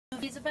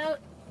movie's about?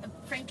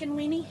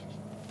 Frankenweenie?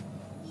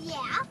 Yeah.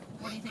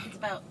 What do you think it's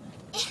about?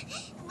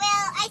 Well,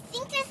 I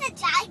think there's a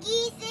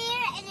doggy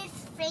there, and there's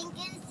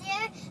Franken's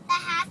there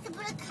that has to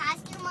put a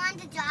costume on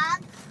the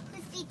dog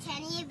who's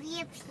pretending to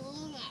be a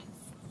penis.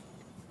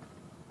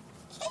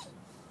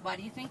 Why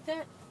do you think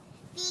that?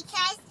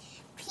 Because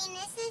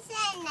penis is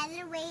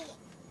another way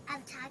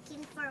of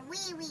talking for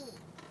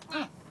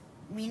wee-wee.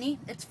 Weenie?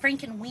 It's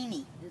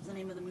Frankenweenie is the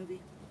name of the movie.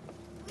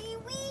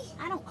 Wee-wee?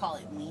 I don't call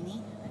it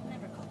weenie. I've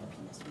never called the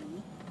penis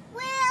weenie.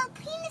 Well,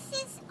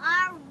 penises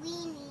are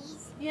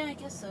weenies. Yeah, I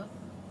guess so.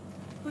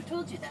 Who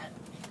told you that?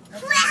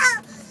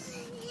 Well,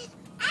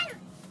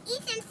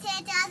 Ethan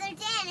said the other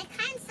day, and it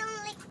kind of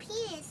sounded like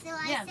penis, so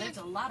I said... There's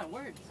a lot of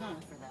words, for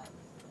that.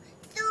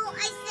 So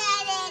I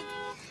said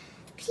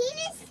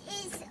penis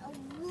is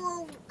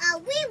a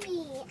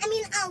wee-wee. I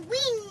mean, a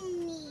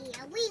weenie.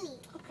 A weenie.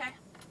 Okay.